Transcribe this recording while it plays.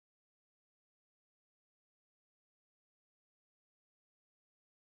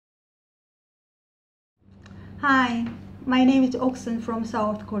Hi, my name is OgSun from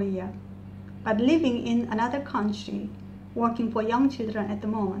South Korea, but living in another country, working for young children at the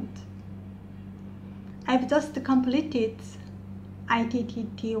moment. I've just completed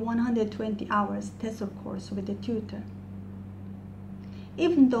ITTT 120 hours TESOL course with a tutor.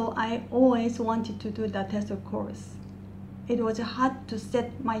 Even though I always wanted to do the TESOL course, it was hard to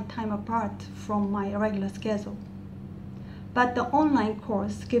set my time apart from my regular schedule. But the online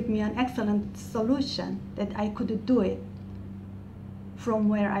course gave me an excellent solution that I could do it from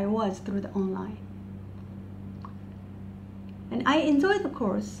where I was through the online. And I enjoyed the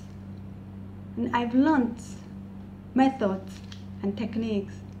course, and I've learned methods and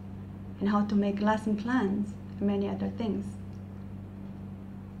techniques and how to make lesson plans and many other things.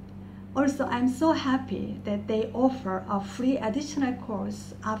 Also, I'm so happy that they offer a free additional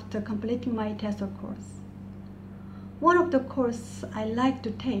course after completing my TESOL course. One of the courses I like to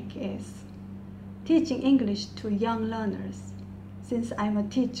take is teaching English to young learners, since I'm a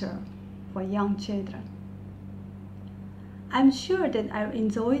teacher for young children. I'm sure that I'll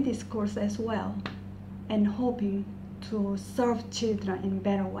enjoy this course as well, and hoping to serve children in a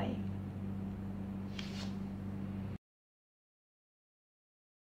better way.